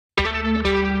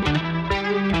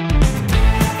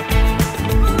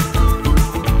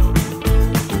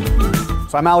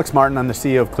So I'm Alex Martin, I'm the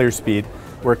CEO of Clearspeed.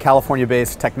 We're a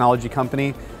California-based technology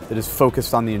company that is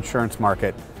focused on the insurance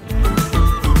market.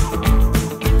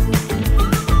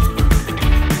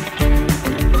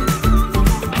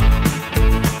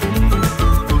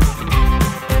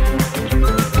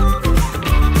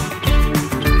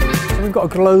 We've got a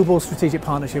global strategic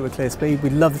partnership with Clearspeed. We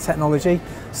love the technology.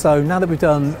 So now that we've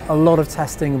done a lot of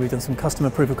testing and we've done some customer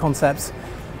proof of concepts,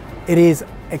 it is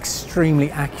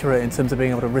extremely accurate in terms of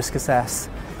being able to risk assess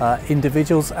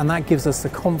individuals, and that gives us the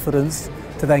confidence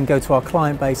to then go to our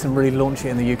client base and really launch it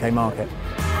in the UK market.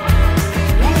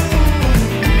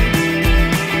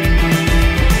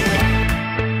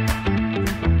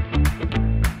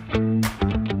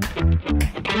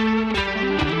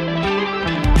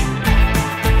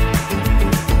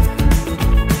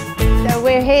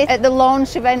 We're here at the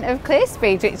launch event of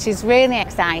Clearspeed, which is really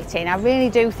exciting. I really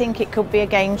do think it could be a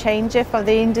game changer for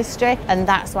the industry, and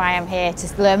that's why I'm here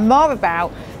to learn more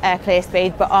about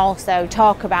Clearspeed, but also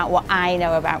talk about what I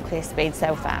know about Clearspeed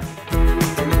so far.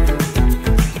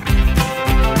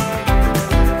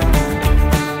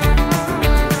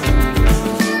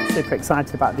 Super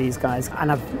excited about these guys,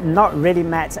 and I've not really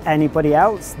met anybody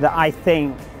else that I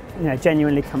think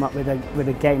genuinely come up with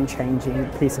a game-changing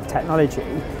piece of technology.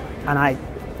 And my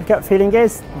gut feeling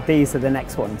is these are the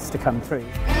next ones to come through.